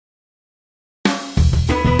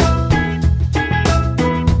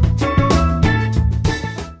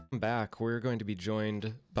be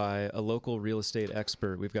joined by a local real estate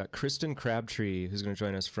expert. We've got Kristen Crabtree, who's going to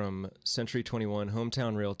join us from Century 21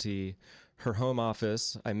 Hometown Realty. Her home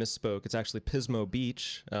office, I misspoke, it's actually Pismo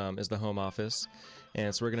Beach is the home office.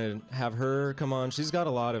 And so we're going to have her come on. She's got a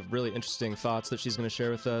lot of really interesting thoughts that she's going to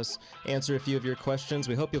share with us, answer a few of your questions.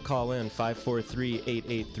 We hope you'll call in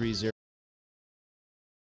 543-8830.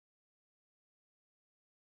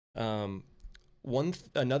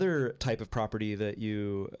 Another type of property that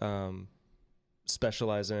you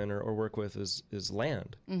specialize in or work with is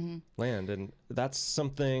land. Mm-hmm. Land, and that's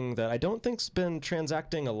something that I don't think's been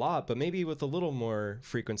transacting a lot, but maybe with a little more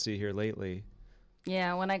frequency here lately.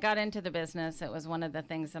 Yeah, when I got into the business, it was one of the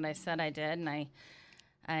things that I said I did, and I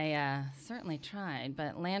certainly tried,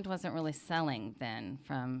 but land wasn't really selling then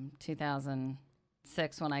from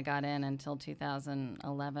 2006 when I got in until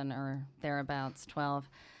 2011 or thereabouts, 12.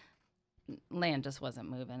 Land just wasn't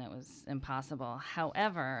moving. It was impossible.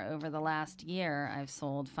 However, over the last year, I've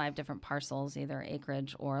sold 5 different parcels, either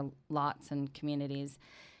acreage or lots and communities,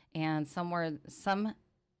 and some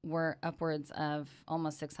were upwards of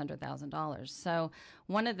almost $600,000. So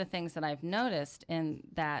one of the things that I've noticed in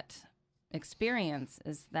that experience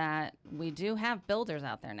is that we do have builders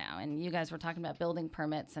out there now. And you guys were talking about building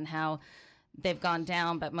permits and how they've gone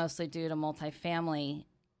down, but mostly due to multifamily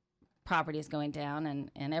properties going down.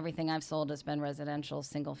 And everything I've sold has been residential,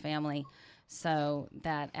 single family. So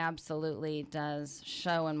that absolutely does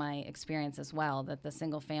show in my experience as well that the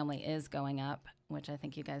single family is going up, which I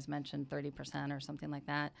think you guys mentioned 30% or something like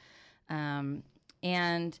that. And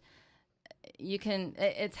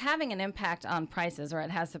it's having an impact on prices, or it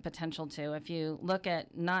has the potential to. If you look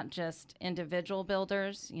at not just individual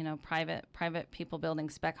builders, private people building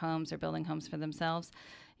spec homes or building homes for themselves,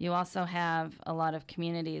 you also have a lot of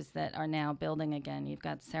communities that are now building again. You've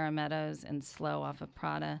got Sarah Meadows and Slow off of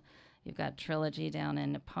Prada. You've got Trilogy down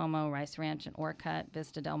in Napomo, Rice Ranch and Orcutt,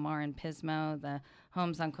 Vista Del Mar and Pismo, the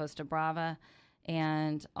homes on Costa Brava.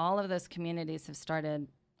 And all of those communities have started,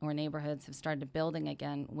 or neighborhoods have started building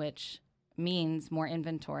again, which means more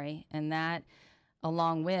inventory. And that,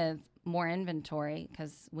 along with more inventory,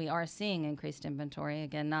 because we are seeing increased inventory,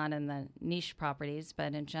 again, not in the niche properties,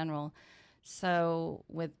 but in general. So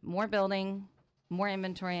with more building, more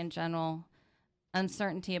inventory in general,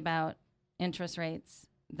 uncertainty about interest rates,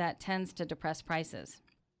 that tends to depress prices.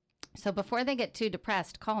 So before they get too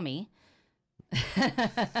depressed, call me.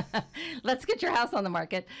 Let's get your house on the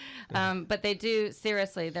market. But they do,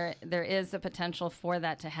 seriously, there is a potential for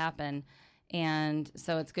that to happen. And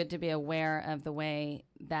so it's good to be aware of the way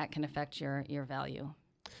that can affect your value.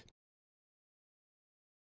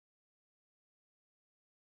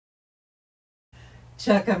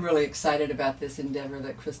 Chuck, I'm really excited about this endeavor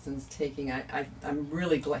that Kristen's taking. I'm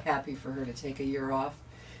really happy for her to take a year off.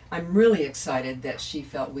 I'm really excited that she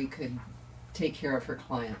felt we could take care of her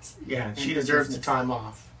clients. Yeah, she deserves the time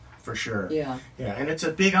off, for sure. Yeah. Yeah, and it's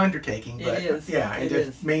a big undertaking, but it is. Yeah, and it to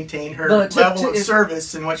is. maintain her level of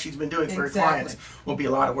service and what she's been doing for her clients will be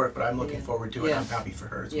a lot of work, but I'm looking forward to it. I'm happy for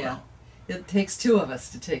her as well. It takes 2 of us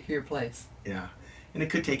to take your place. Yeah, and it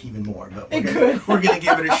could take even more, but we're going to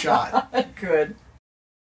give it a shot. Good.